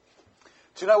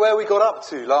Do you know where we got up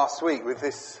to last week with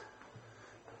this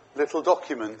little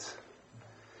document?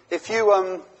 If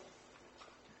you,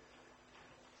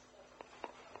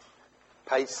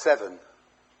 page 7.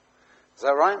 Is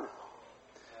that right?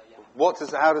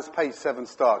 How does page 7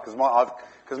 start?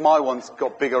 Because my one's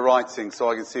got bigger writing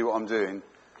so I can see what I'm doing.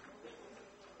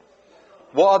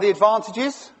 What are the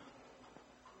advantages?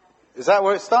 Is that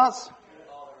where it starts?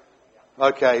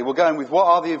 Okay, we're going with what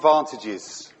are the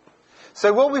advantages.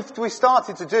 So what we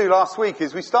started to do last week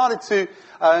is we started to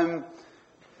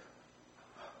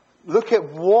look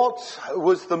at what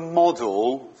was the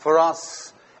model for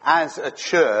us as a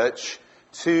church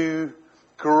to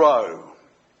grow.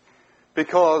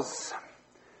 Because,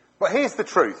 well, here's the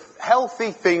truth.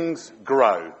 Healthy things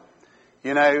grow.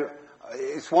 You know,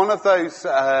 it's one of those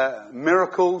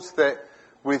miracles that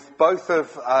with both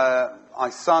of my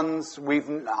sons,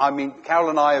 Carol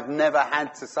and I have never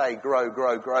had to say grow,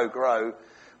 grow, grow, grow.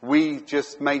 We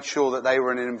just made sure that they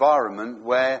were in an environment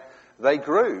where they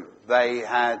grew. They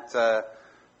had,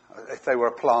 if they were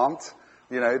a plant,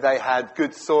 you know, they had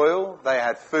good soil, they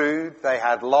had food, they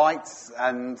had lights,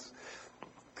 and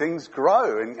things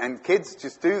grow. And kids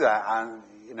just do that. And,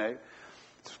 you know,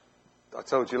 I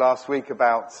told you last week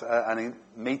about a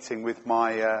meeting with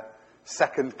my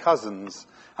second cousins.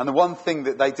 And the one thing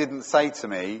that they didn't say to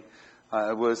me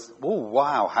was, "Oh,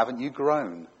 wow, haven't you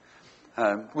grown?"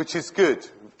 Which is good,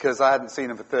 because I hadn't seen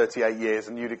them for 38 years,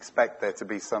 and you'd expect there to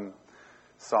be some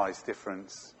size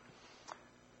difference.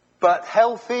 But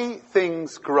healthy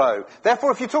things grow.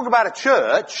 Therefore, if you talk about a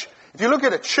church, if you look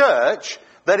at a church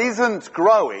that isn't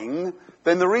growing,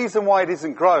 then the reason why it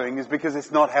isn't growing is because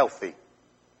it's not healthy.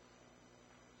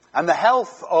 And the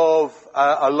health of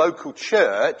a local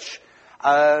church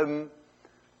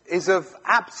is of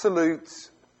absolute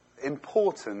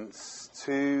importance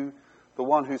to the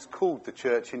one who's called the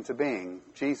church into being.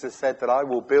 Jesus said that I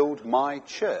will build my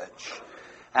church.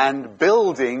 And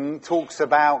building talks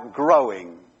about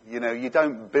growing. You know, you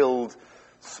don't build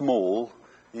small,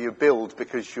 you build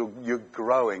because you're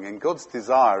growing. And God's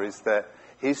desire is that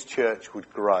his church would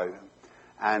grow.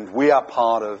 And we are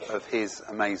part of his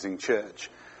amazing church.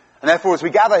 And therefore, as we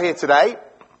gather here today,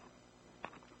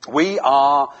 we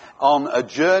are on a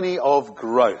journey of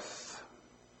growth.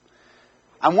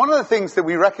 And one of the things that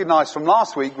we recognized from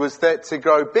last week was that to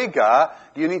grow bigger,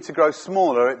 you need to grow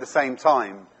smaller at the same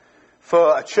time.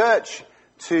 For a church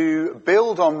to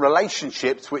build on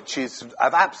relationships, which is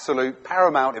of absolute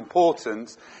paramount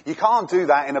importance, you can't do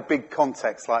that in a big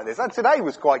context like this. And today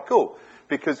was quite cool,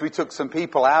 because we took some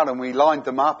people out and we lined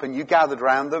them up and you gathered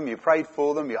around them, you prayed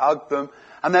for them, you hugged them,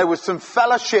 and there was some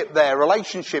fellowship there,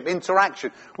 relationship,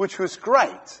 interaction, which was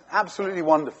great, absolutely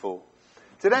wonderful.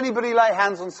 Did anybody lay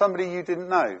hands on somebody you didn't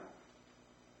know?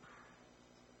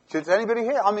 Did anybody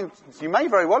here? I mean, you may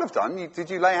very well have done. Did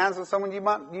you lay hands on someone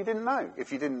you didn't know?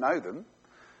 If you didn't know them,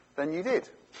 then you did.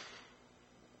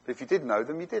 If you did know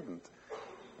them, you didn't.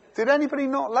 Did anybody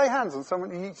not lay hands on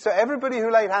someone? So everybody who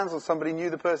laid hands on somebody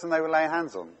knew the person they were laying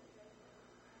hands on?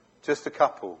 Just a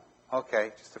couple.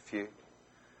 Okay, just a few.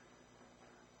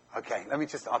 Okay,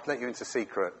 I'll let you into a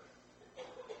secret.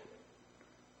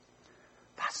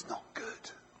 That's not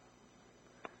good.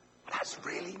 That's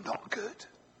really not good.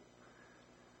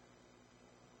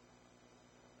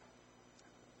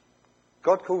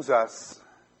 God calls us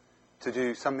to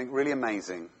do something really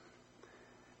amazing.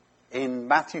 In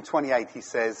Matthew 28, he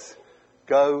says,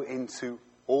 go into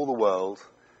all the world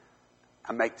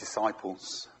and make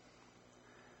disciples.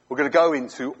 We're going to go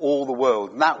into all the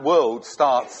world. And that world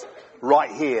starts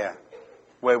right here,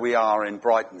 where we are in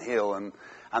Brighton Hill,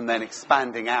 and then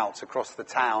expanding out across the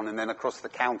town, and then across the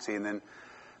county, and then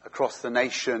across the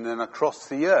nation, and across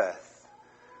the earth.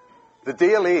 The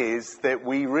deal is that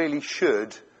we really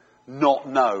should not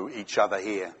know each other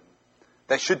here.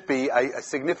 There should be a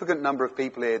significant number of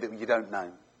people here that you don't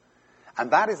know.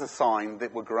 And that is a sign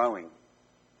that we're growing.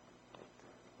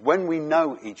 When we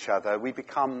know each other, we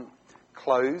become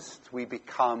closed. We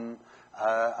become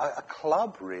a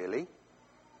club, really.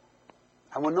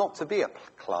 And we're not to be a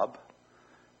club.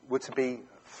 We're to be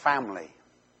family.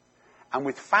 And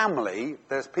with family,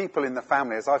 there's people in the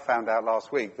family, as I found out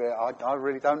last week, that I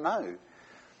really don't know.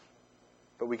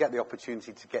 But we get the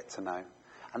opportunity to get to know.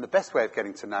 And the best way of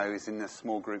getting to know is in a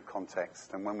small group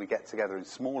context. And when we get together in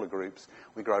smaller groups,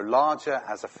 we grow larger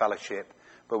as a fellowship,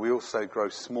 but we also grow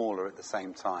smaller at the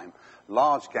same time.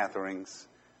 Large gatherings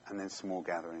and then small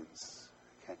gatherings.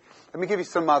 Okay. Let me give you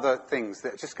some other things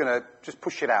that are just going to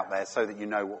push it out there so that you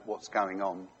know what's going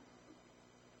on.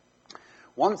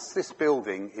 Once this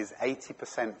building is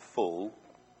 80% full,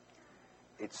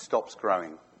 it stops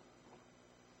growing.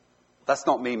 That's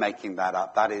not me making that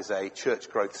up. That is a church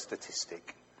growth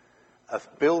statistic. A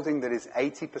building that is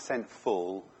 80%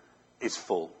 full is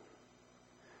full.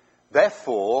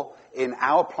 Therefore, in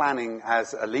our planning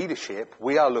as a leadership,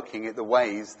 we are looking at the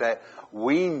ways that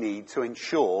we need to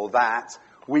ensure that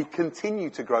we continue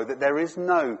to grow, that there is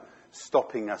no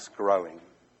stopping us growing.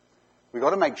 We've got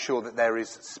to make sure that there is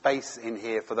space in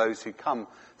here for those who come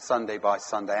Sunday by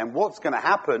Sunday. And what's going to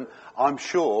happen, I'm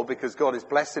sure, because God is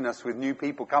blessing us with new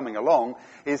people coming along,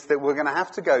 is that we're going to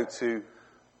have to go to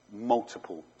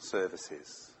multiple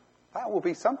services. That will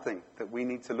be something that we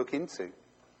need to look into.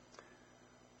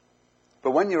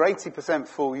 But when you're 80%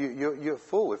 full, you're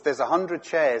full. If there's 100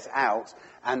 chairs out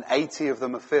and 80 of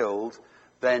them are filled,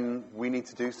 then we need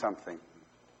to do something.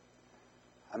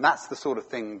 And that's the sort of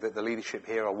thing that the leadership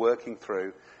here are working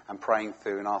through and praying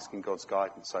through and asking God's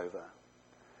guidance over.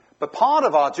 But part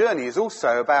of our journey is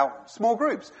also about small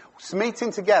groups,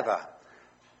 meeting together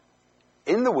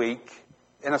in the week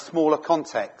in a smaller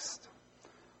context.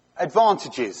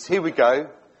 Advantages, here we go.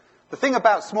 The thing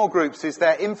about small groups is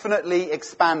they're infinitely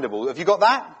expandable. Have you got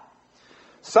that?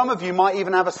 Some of you might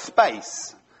even have a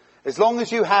space. As long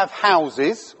as you have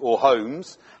houses or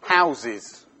homes,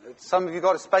 houses. Some of you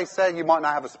got a space there, you might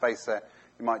not have a space there.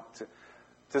 You might.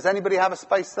 Does anybody have a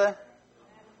space there?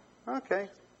 Okay.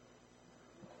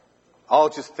 I'll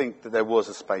just think that there was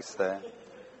a space there.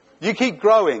 You keep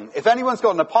growing. If anyone's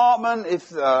got an apartment,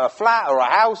 if a flat or a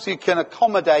house, you can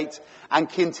accommodate and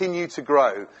continue to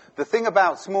grow. The thing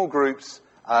about small groups,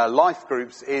 life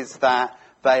groups, is that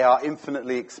they are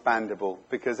infinitely expandable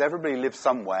because everybody lives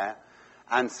somewhere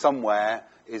and somewhere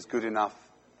is good enough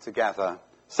to gather.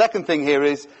 Second thing here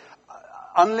is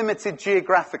unlimited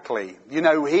geographically. You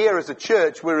know, here as a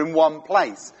church, we're in one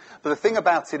place. But the thing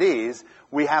about it is,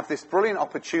 we have this brilliant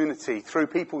opportunity through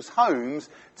people's homes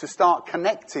to start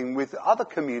connecting with other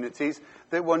communities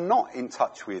that we're not in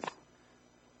touch with.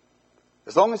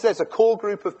 As long as there's a core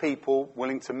group of people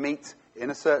willing to meet in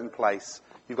a certain place,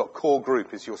 you've got core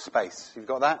group as your space. You've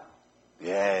got that?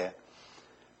 Yeah.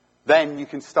 Then you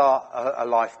can start a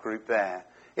life group there.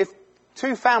 If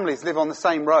two families live on the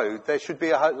same road, there should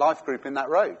be a life group in that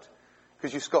road.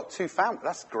 Because you've got two families.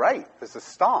 That's great. There's a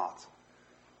start.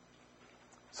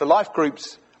 So life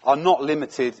groups are not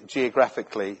limited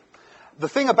geographically. The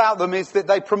thing about them is that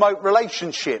they promote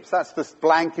relationships. That's the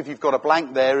blank, if you've got a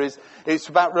blank there, it's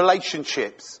about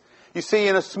relationships. You see,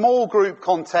 in a small group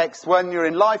context, when you're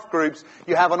in life groups,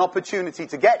 you have an opportunity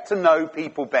to get to know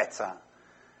people better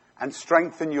and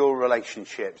strengthen your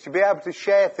relationships. You'll be able to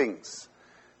share things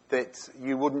that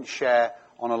you wouldn't share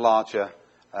on a larger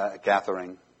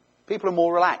gathering. People are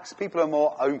more relaxed. People are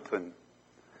more open.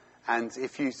 And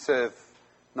if you serve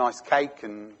nice cake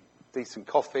and decent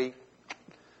coffee,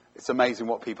 it's amazing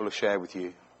what people will share with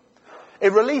you.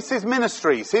 It releases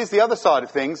ministries. Here's the other side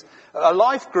of things. A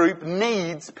life group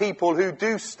needs people who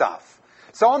do stuff.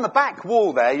 So on the back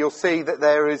wall there, you'll see that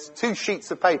there is 2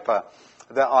 sheets of paper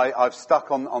that I've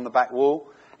stuck on the back wall.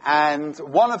 And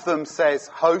one of them says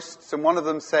hosts and one of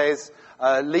them says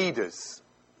leaders.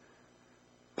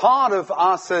 Part of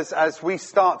us as we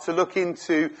start to look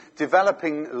into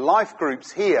developing life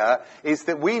groups here is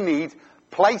that we need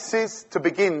places to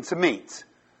begin to meet.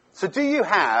 So do you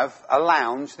have a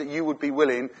lounge that you would be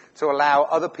willing to allow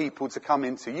other people to come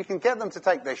into? You can get them to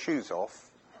take their shoes off.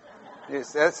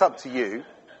 That's up to you.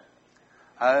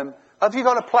 Have you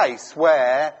got a place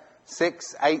where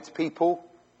 6, 8 people,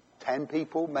 10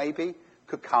 people maybe,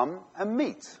 could come and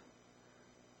meet?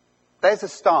 There's a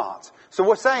start. So what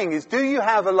we're saying is, do you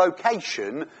have a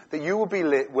location that you will be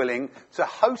willing to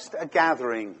host a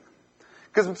gathering?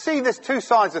 Because see, there's 2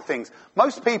 sides of things.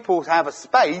 Most people have a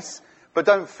space but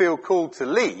don't feel called to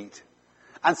lead.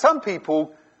 And some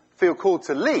people feel called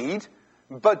to lead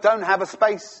but don't have a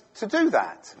space to do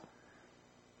that.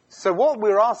 So what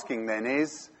we're asking then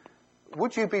is,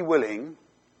 would you be willing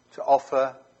to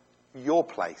offer your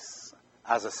place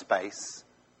as a space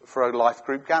for a life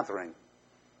group gathering?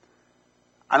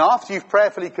 And after you've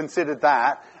prayerfully considered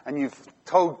that, and you've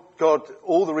told God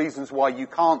all the reasons why you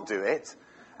can't do it,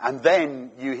 and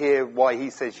then you hear why he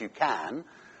says you can,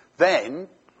 then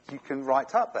you can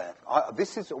write up there.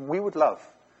 We would love.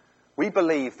 We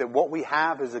believe that what we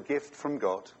have is a gift from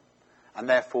God, and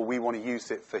therefore we want to use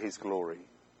it for his glory.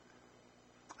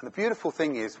 And the beautiful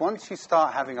thing is, once you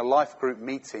start having a life group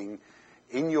meeting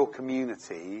in your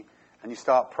community, and you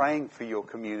start praying for your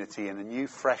community in a new,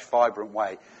 fresh, vibrant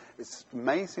way, it's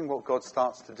amazing what God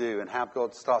starts to do and how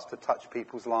God starts to touch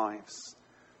people's lives.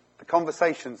 The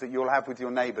conversations that you'll have with your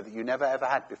neighbour that you never ever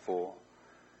had before.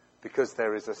 Because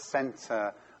there is a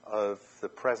centre of the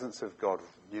presence of God,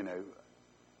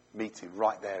 meeting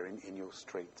right there in your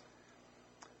street.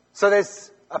 So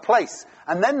there's a place.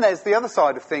 And then there's the other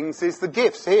side of things, is the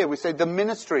gifts. Here we say the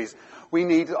ministries. We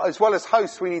need, as well as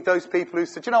hosts, we need those people who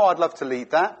said, I'd love to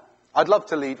lead that. I'd love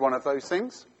to lead one of those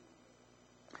things.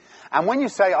 And when you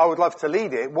say, I would love to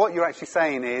lead it, what you're actually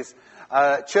saying is,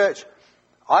 church,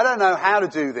 I don't know how to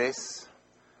do this.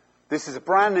 This is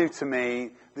brand new to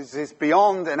me. This is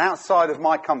beyond and outside of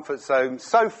my comfort zone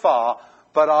so far,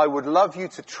 but I would love you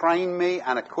to train me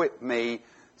and equip me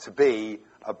to be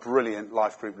a brilliant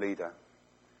life group leader.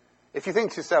 If you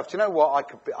think to yourself, do you know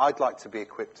what, I'd like to be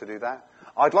equipped to do that.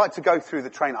 I'd like to go through the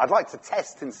training. I'd like to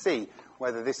test and see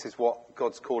whether this is what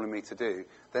God's calling me to do.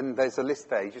 Then there's a list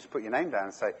there. You just put your name down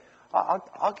and say,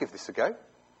 I'll give this a go.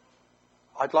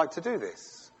 I'd like to do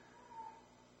this.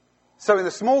 So in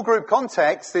the small group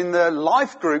context, in the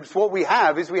life groups, what we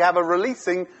have is we have a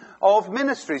releasing of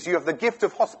ministries. You have the gift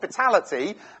of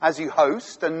hospitality as you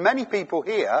host, and many people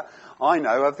here, I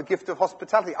know, have the gift of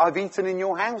hospitality. I've eaten in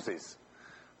your houses,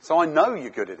 so I know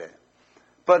you're good at it.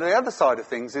 But the other side of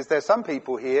things is there's some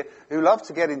people here who love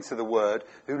to get into the Word,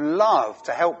 who love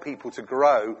to help people to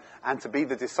grow and to be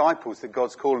the disciples that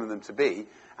God's calling them to be,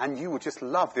 and you would just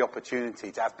love the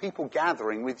opportunity to have people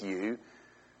gathering with you,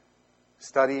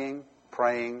 studying,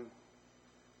 praying,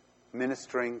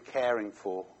 ministering, caring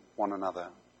for one another.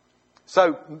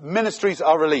 So ministries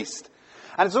are released.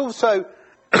 And it's also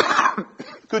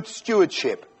good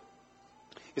stewardship.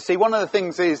 You see, one of the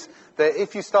things is that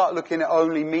if you start looking at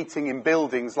only meeting in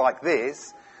buildings like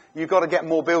this, you've got to get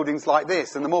more buildings like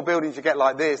this. And the more buildings you get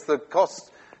like this, the costs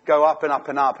go up and up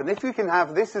and up. And if you can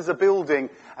have this as a building,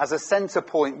 as a centre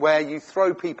point where you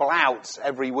throw people out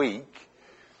every week,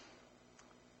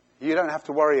 you don't have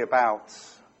to worry about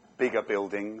bigger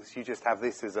buildings. You just have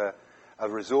this as a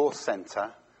resource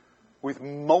centre with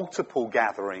multiple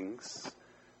gatherings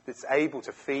that's able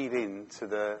to feed into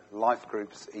the life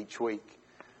groups each week.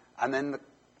 And then the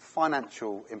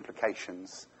financial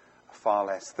implications are far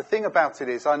less. The thing about it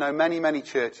is, I know many, many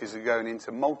churches are going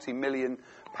into multi-million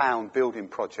pound building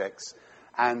projects.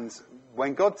 And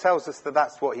when God tells us that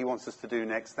that's what he wants us to do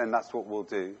next, then that's what we'll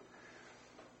do.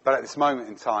 But at this moment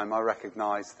in time, I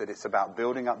recognise that it's about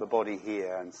building up the body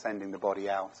here and sending the body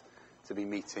out to be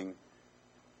meeting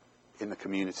in the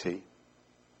community.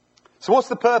 So what's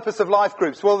the purpose of life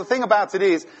groups? Well, the thing about it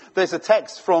is, there's a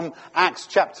text from Acts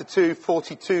chapter 2,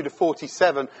 42 to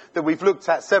 47 that we've looked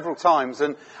at several times.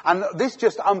 And this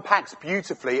just unpacks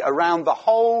beautifully around the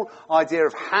whole idea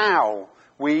of how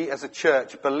we as a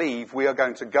church believe we are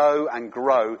going to go and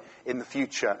grow in the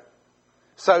future.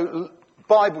 So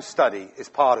Bible study is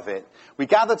part of it. We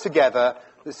gather together.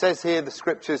 It says here, the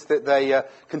scriptures, that they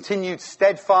continued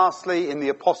steadfastly in the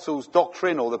apostles'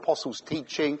 doctrine or the apostles'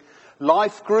 teaching.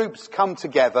 Life groups come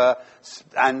together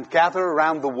and gather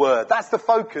around the Word. That's the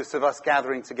focus of us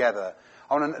gathering together.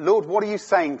 Lord, what are you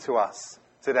saying to us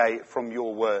today from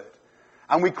your Word?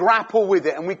 And we grapple with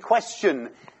it and we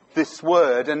question this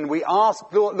Word and we ask,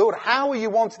 Lord, how are you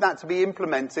wanting that to be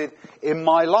implemented in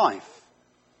my life?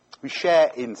 We share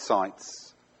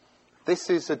insights. This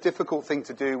is a difficult thing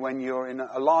to do when you're in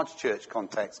a large church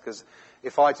context, because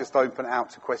if I just open it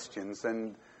out to questions,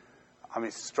 then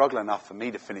it's a struggle enough for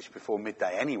me to finish before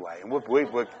midday anyway. And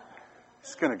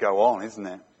it's going to go on, isn't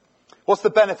it? What's the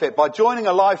benefit? By joining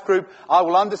a life group, I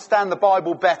will understand the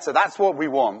Bible better. That's what we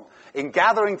want. In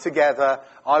gathering together,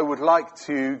 I would like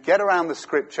to get around the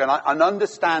scripture and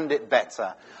understand it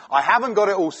better. I haven't got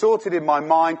it all sorted in my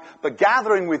mind, but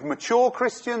gathering with mature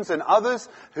Christians and others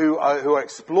who are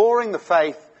exploring the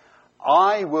faith,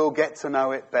 I will get to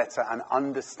know it better and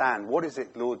understand. What is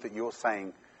it, Lord, that you're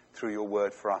saying through your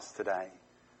word for us today?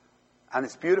 And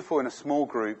it's beautiful in a small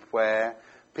group where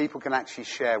people can actually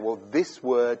share, well, this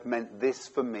word meant this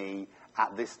for me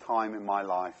at this time in my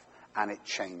life, and it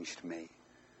changed me.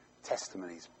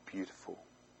 Testimony is beautiful.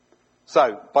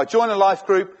 So, by joining a life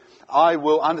group, I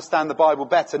will understand the Bible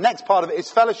better. Next part of it is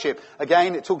fellowship.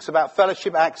 Again, it talks about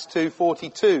fellowship, Acts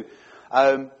 2:42.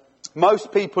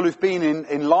 Most people who've been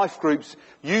in life groups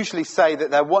usually say that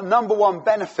their number one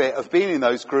benefit of being in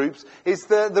those groups is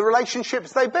the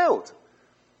relationships they build.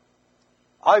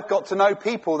 I've got to know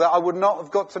people that I would not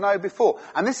have got to know before.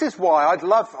 And this is why I'd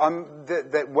love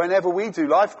that whenever we do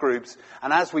life groups,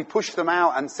 and as we push them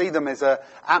out and see them as an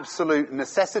absolute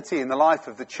necessity in the life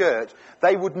of the church,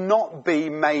 they would not be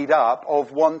made up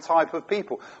of one type of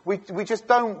people. We just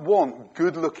don't want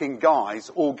good-looking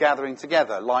guys all gathering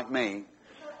together like me.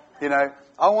 I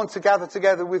want to gather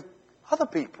together with other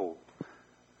people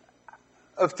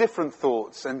of different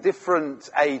thoughts and different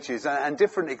ages and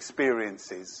different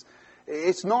experiences.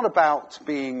 It's not about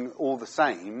being all the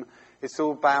same. It's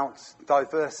all about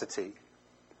diversity.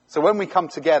 So when we come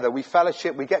together, we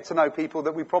fellowship, we get to know people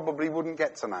that we probably wouldn't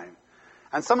get to know.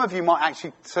 And some of you might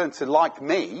actually turn to like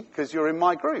me because you're in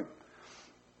my group,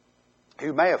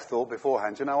 who may have thought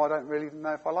beforehand, I don't really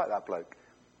know if I like that bloke.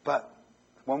 But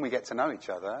when we get to know each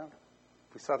other,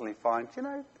 we suddenly find,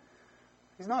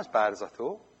 he's not as bad as I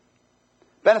thought.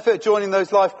 Benefit of joining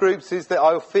those life groups is that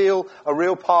I will feel a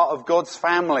real part of God's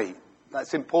family.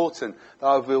 That's important, that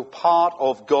I will feel part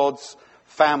of God's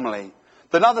family.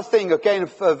 Another thing, again,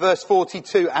 verse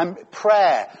 42, and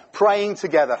prayer, praying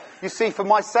together. You see, for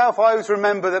myself, I always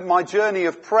remember that my journey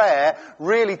of prayer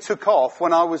really took off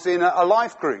when I was in a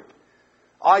life group.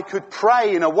 I could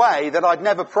pray in a way that I'd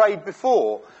never prayed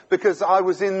before because I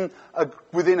was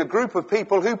within a group of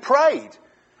people who prayed.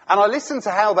 And I listened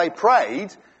to how they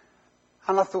prayed,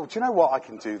 and I thought, you know what, I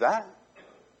can do that.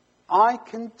 I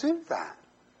can do that.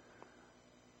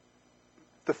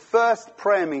 The first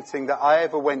prayer meeting that I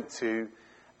ever went to,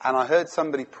 and I heard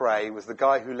somebody pray, was the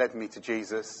guy who led me to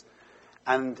Jesus.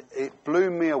 And it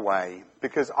blew me away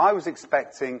because I was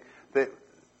expecting that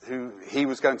he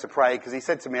was going to pray, because he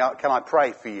said to me, can I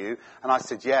pray for you? And I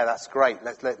said, yeah, that's great.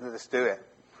 Let's do it.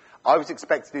 I was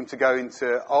expecting him to go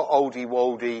into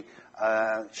oldie-woldy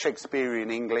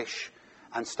Shakespearean English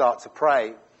and start to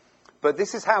pray. But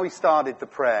this is how he started the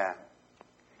prayer.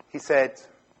 He said,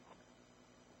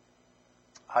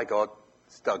 hi God,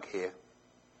 it's Doug here.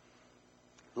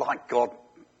 Like God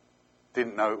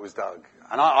didn't know it was Doug.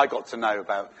 And I got to know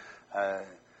about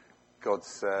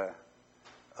God's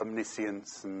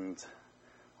omniscience and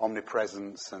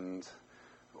omnipresence and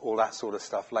all that sort of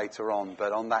stuff later on.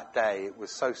 But on that day, it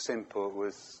was so simple. It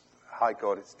was, hi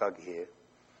God, it's Doug here.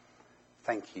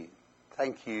 Thank you.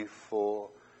 Thank you for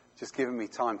just giving me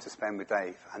time to spend with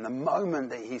Dave. And the moment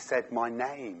that he said my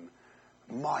name,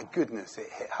 my goodness, it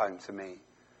hit home to me.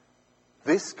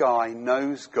 This guy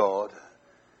knows God,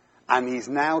 and he's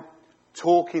now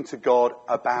talking to God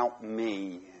about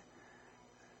me.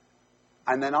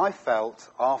 And then I felt,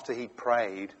 after he'd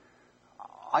prayed,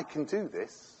 I can do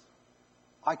this.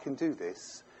 I can do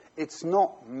this. It's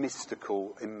not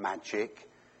mystical and magic.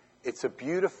 It's a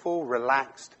beautiful,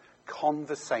 relaxed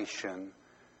conversation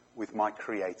with my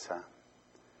Creator.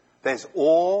 There's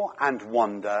awe and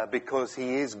wonder because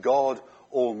he is God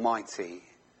Almighty.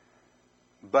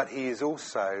 But he is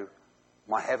also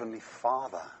my Heavenly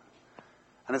Father.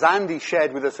 And as Andy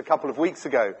shared with us a couple of weeks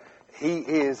ago, he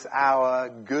is our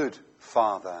good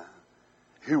Father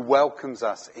who welcomes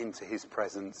us into his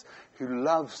presence, who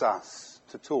loves us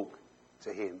to talk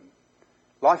to him.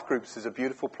 Life groups is a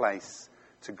beautiful place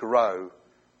to grow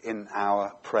in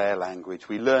our prayer language.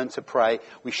 We learn to pray,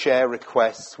 we share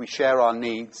requests, we share our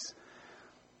needs.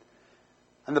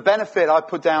 And the benefit I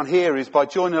put down here is by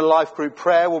joining a life group,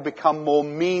 prayer will become more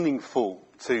meaningful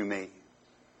to me.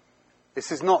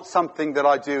 This is not something that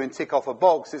I do and tick off a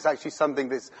box. It's actually something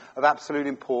that's of absolute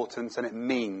importance, and it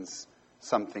means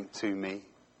something to me.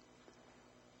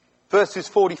 Verses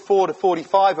 44 to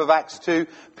 45 of Acts 2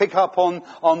 pick up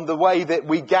on the way that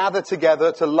we gather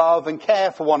together to love and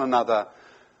care for one another.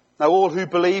 Now all who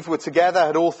believed were together,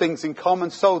 had all things in common,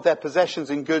 sold their possessions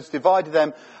and goods, divided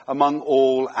them among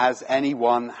all as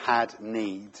anyone had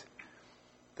need.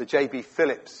 The J.B.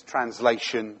 Phillips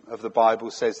translation of the Bible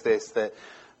says this, that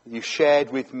you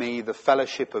shared with me the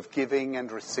fellowship of giving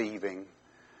and receiving.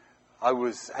 I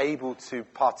was able to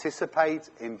participate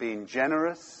in being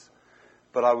generous,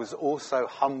 but I was also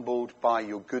humbled by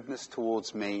your goodness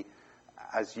towards me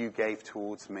as you gave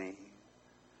towards me.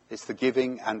 It's the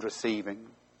giving and receiving.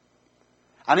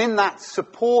 And in that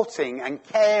supporting and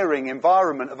caring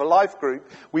environment of a life group,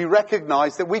 we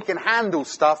recognise that we can handle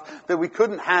stuff that we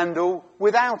couldn't handle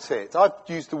without it. I've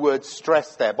used the word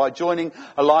stress there. By joining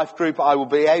a life group, I will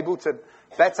be able to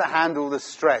better handle the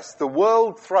stress the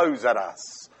world throws at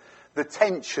us, the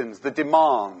tensions, the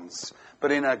demands.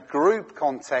 But in a group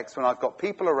context, when I've got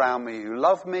people around me who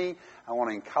love me and want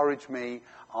to encourage me,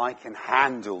 I can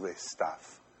handle this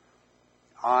stuff.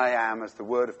 I am, as the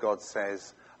Word of God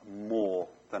says, more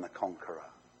than a conqueror.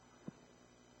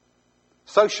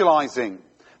 Socializing.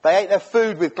 They ate their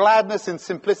food with gladness and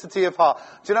simplicity of heart.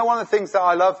 Do you know one of the things that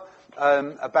I love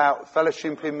about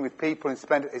fellowshipping with people and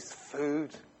spending is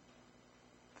food?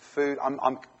 Food.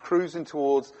 I'm cruising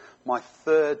towards my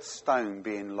third stone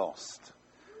being lost.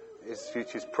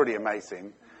 Which is pretty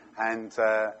amazing. And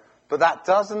but that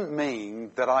doesn't mean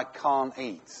that I can't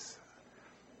eat.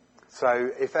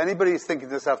 So if anybody is thinking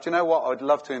to themselves, do you know what, I'd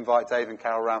love to invite Dave and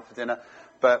Carol around for dinner,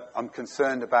 but I'm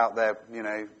concerned about their,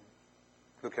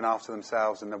 looking after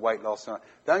themselves and their weight loss.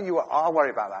 Don't you, I'll worry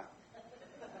about that.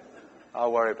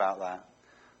 I'll worry about that.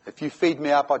 If you feed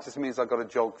me up, it just means I've got to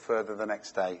jog further the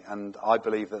next day, and I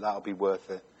believe that that'll be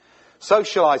worth it.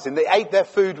 Socializing. They ate their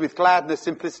food with gladness,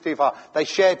 simplicity of heart. They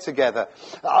shared together.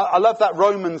 I love that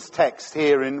Romans text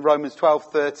here in Romans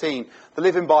 12:13. The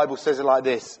Living Bible says it like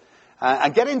this.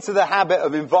 And get into the habit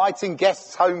of inviting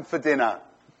guests home for dinner.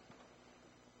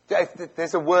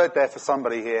 There's a word there for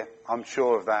somebody here. I'm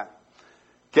sure of that.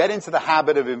 Get into the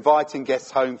habit of inviting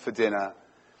guests home for dinner.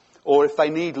 Or if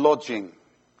they need lodging,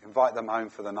 invite them home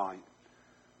for the night.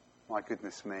 My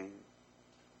goodness me.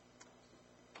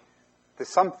 There's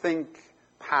something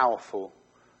powerful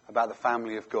about the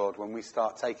family of God when we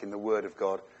start taking the Word of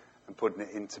God and putting it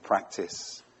into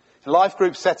practice. In life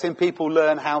group setting, people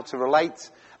learn how to relate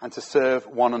and to serve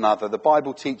one another. The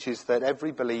Bible teaches that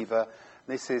every believer,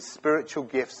 this is spiritual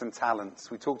gifts and talents.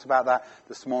 We talked about that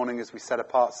this morning as we set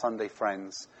apart Sunday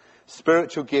Friends.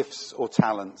 Spiritual gifts or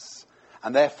talents.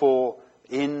 And therefore,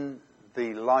 in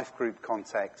the life group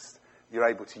context, you're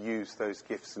able to use those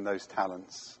gifts and those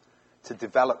talents to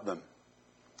develop them.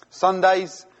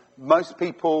 Sundays, most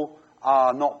people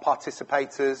are not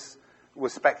participators, we're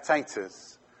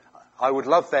spectators. I would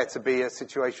love there to be a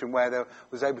situation where there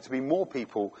was able to be more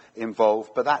people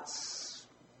involved, but that's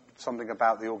something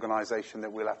about the organisation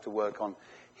that we'll have to work on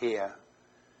here.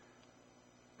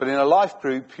 But in a life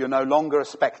group, you're no longer a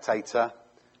spectator,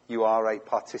 you are a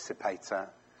participator.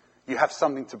 You have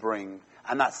something to bring,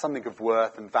 and that's something of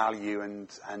worth and value, and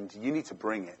you need to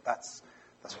bring it. That's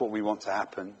what we want to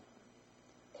happen.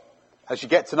 As you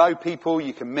get to know people,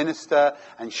 you can minister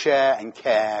and share and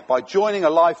care. By joining a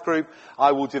life group,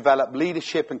 I will develop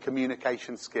leadership and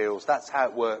communication skills. That's how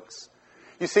it works.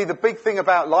 You see, the big thing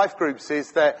about life groups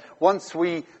is that once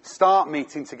we start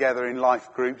meeting together in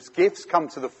life groups, gifts come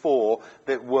to the fore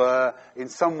that were in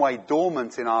some way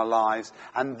dormant in our lives.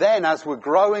 And then as we're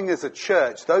growing as a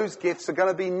church, those gifts are going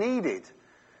to be needed.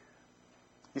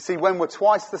 You see, when we're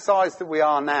twice the size that we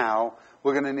are now,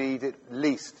 we're going to need at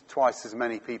least twice as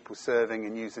many people serving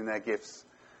and using their gifts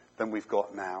than we've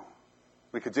got now.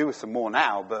 We could do with some more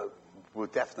now, but we'll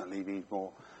definitely need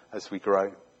more as we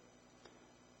grow.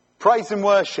 Praise and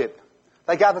worship.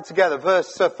 They gather together.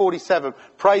 Verse 47,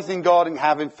 praising God and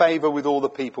having favour with all the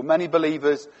people. Many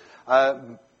believers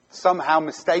somehow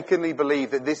mistakenly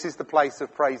believe that this is the place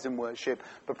of praise and worship.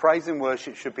 But praise and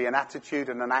worship should be an attitude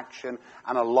and an action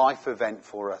and a life event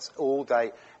for us all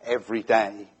day, every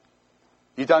day.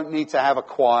 You don't need to have a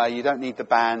choir, you don't need the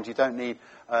band, you don't need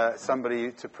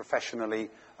somebody to professionally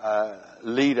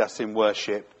lead us in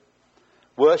worship.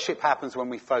 Worship happens when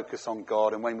we focus on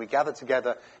God, and when we gather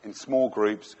together in small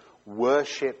groups,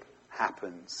 worship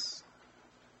happens.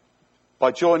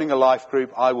 By joining a life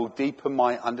group, I will deepen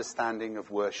my understanding of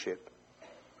worship.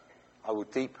 I will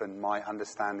deepen my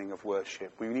understanding of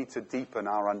worship. We need to deepen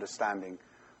our understanding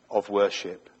of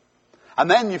worship. And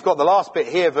then you've got the last bit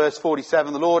here, verse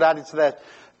 47. The Lord added to their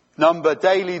number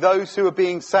daily those who are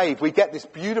being saved. We get this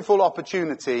beautiful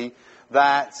opportunity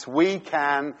that we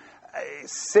can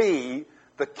see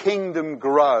the kingdom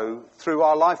grow through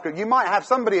our life group. You might have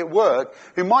somebody at work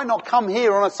who might not come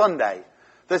here on a Sunday.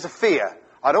 There's a fear.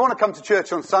 I don't want to come to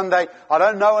church on Sunday. I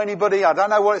don't know anybody. I don't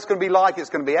know what it's going to be like.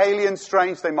 It's going to be alien,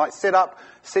 strange. They might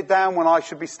sit down when I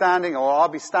should be standing, or I'll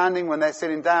be standing when they're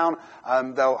sitting down.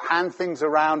 They'll hand things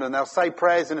around and they'll say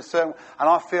prayers in a certain way, and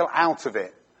I feel out of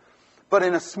it. But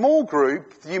in a small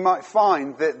group, you might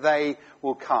find that they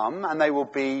will come and they will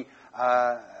be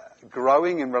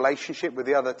growing in relationship with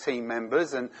the other team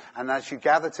members. And as you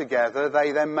gather together,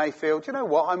 they then may feel, do you know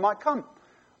what, I might come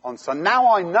on Sunday.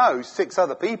 Now I know 6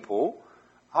 other people,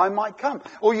 I might come.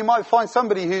 Or you might find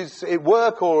somebody who's at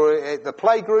work or at the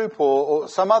play group or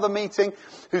some other meeting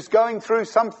who's going through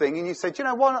something, and you say, do you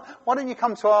know, why don't you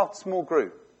come to our small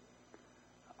group?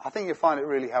 I think you'll find it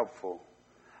really helpful.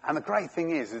 And the great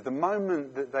thing is the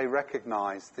moment that they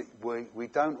recognise that we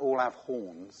don't all have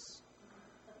horns,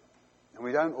 and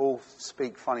we don't all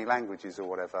speak funny languages or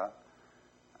whatever,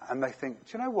 and they think,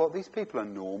 do you know what, these people are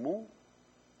normal.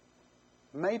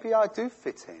 Maybe I do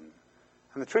fit in.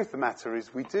 And the truth of the matter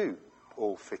is we do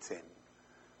all fit in.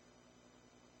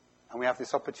 And we have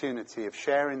this opportunity of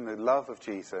sharing the love of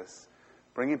Jesus,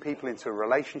 bringing people into a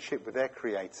relationship with their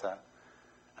Creator,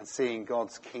 and seeing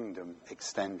God's kingdom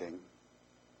extending.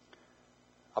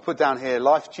 I put down here,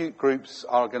 life groups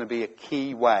are going to be a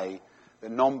key way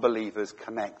that non-believers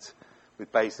connect with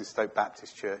Basingstoke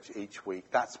Baptist Church each week.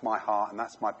 That's my heart and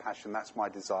that's my passion, that's my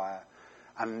desire.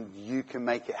 And you can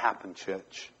make it happen,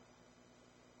 church.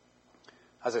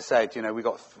 As I said, you know,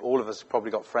 all of us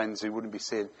probably got friends who wouldn't be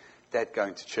seen dead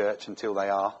going to church until they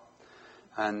are.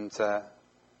 And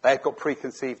they've got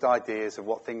preconceived ideas of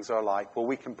what things are like. Well,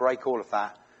 we can break all of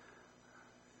that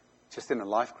just in a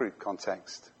life group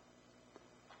context.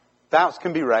 Doubts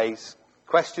can be raised,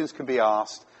 questions can be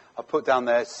asked, I put down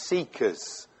there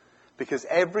seekers, because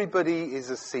everybody is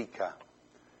a seeker.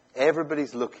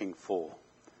 Everybody's looking for.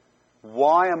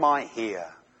 Why am I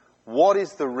here? What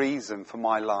is the reason for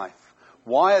my life?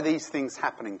 Why are these things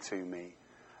happening to me?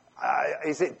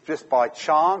 Is it just by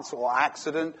chance or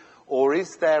accident, or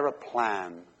is there a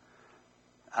plan?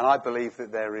 And I believe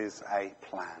that there is a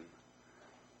plan.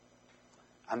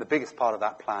 And the biggest part of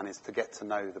that plan is to get to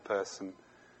know the person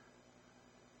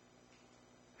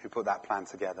who put that plan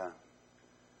together.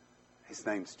 His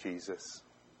name's Jesus.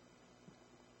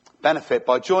 Benefit: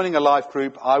 by joining a life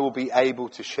group, I will be able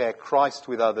to share Christ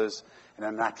with others in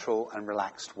a natural and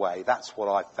relaxed way. That's what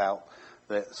I felt.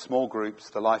 The small groups,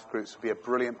 the life groups, will be a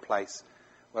brilliant place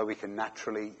where we can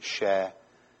naturally share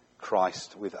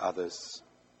Christ with others.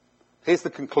 Here's the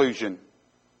conclusion.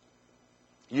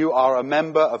 You are a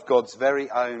member of God's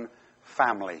very own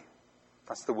family.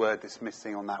 That's the word that's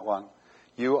missing on that one.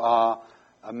 You are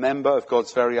a member of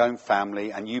God's very own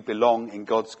family, and you belong in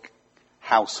God's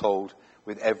household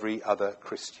with every other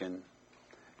Christian.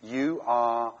 You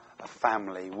are a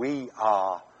family. We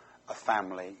are a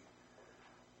family.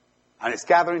 And it's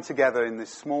gathering together in these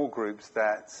small groups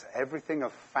that everything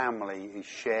of family is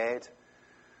shared.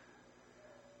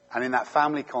 And in that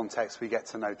family context, we get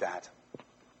to know Dad,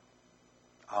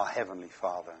 our Heavenly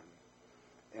Father,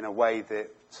 in a way that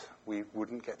we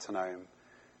wouldn't get to know him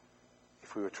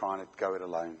if we were trying to go it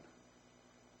alone.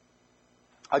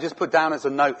 I just put down as a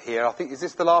note here, I think, is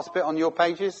this the last bit on your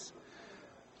pages?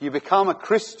 You become a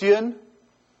Christian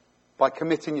by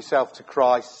committing yourself to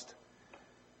Christ,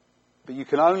 but you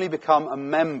can only become a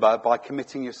member by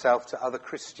committing yourself to other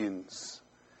Christians.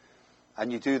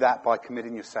 And you do that by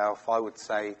committing yourself, I would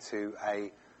say, to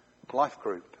a life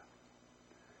group.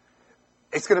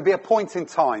 It's going to be a point in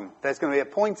time. There's going to be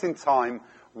a point in time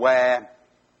where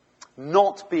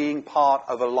not being part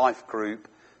of a life group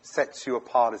sets you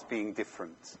apart as being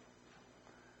different.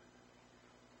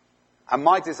 And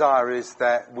my desire is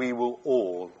that we will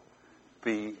all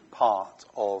be part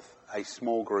of a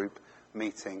small group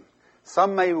meeting.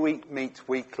 Some may meet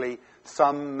weekly,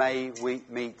 some may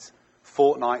meet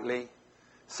fortnightly,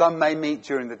 some may meet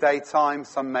during the daytime,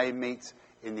 some may meet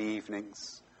in the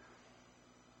evenings.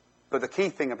 But the key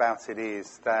thing about it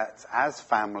is that as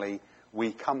family,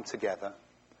 we come together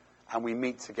and we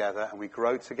meet together and we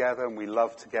grow together and we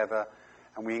love together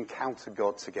and we encounter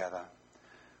God together,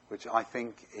 which I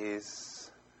think is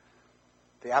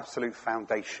the absolute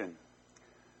foundation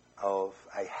of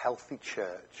a healthy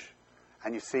church.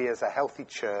 And you see, as a healthy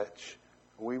church,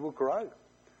 we will grow.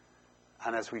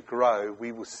 And as we grow,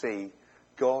 we will see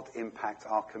God impact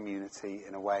our community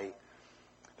in a way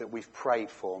that we've prayed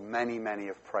for, many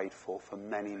have prayed for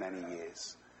many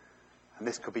years. And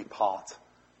this could be part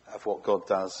of what God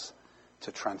does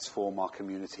to transform our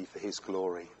community for his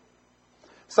glory.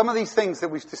 Some of these things that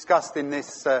we've discussed in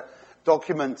this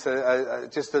document,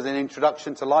 just as an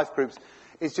introduction to life groups,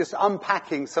 is just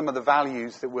unpacking some of the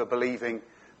values that we're believing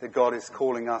that God is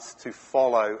calling us to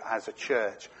follow as a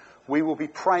church. We will be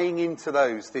praying into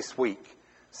those this week.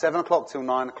 7 o'clock till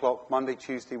 9 o'clock, Monday,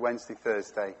 Tuesday, Wednesday,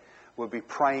 Thursday. We'll be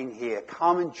praying here.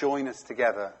 Come and join us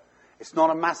together. It's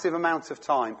not a massive amount of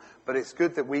time, but it's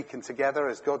good that we can together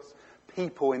as God's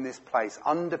people in this place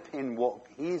underpin what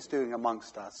he is doing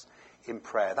amongst us in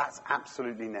prayer. That's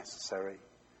absolutely necessary.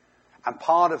 And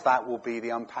part of that will be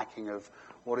the unpacking of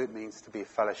what it means to be a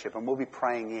fellowship. And we'll be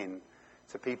praying in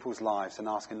to people's lives and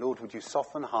asking, Lord, would you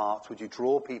soften hearts? Would you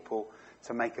draw people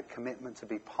to make a commitment to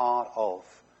be part of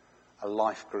a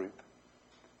life group,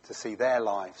 to see their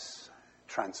lives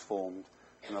transformed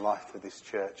and the life of this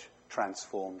church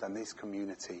transformed and this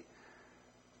community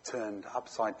turned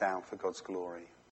upside down for God's glory.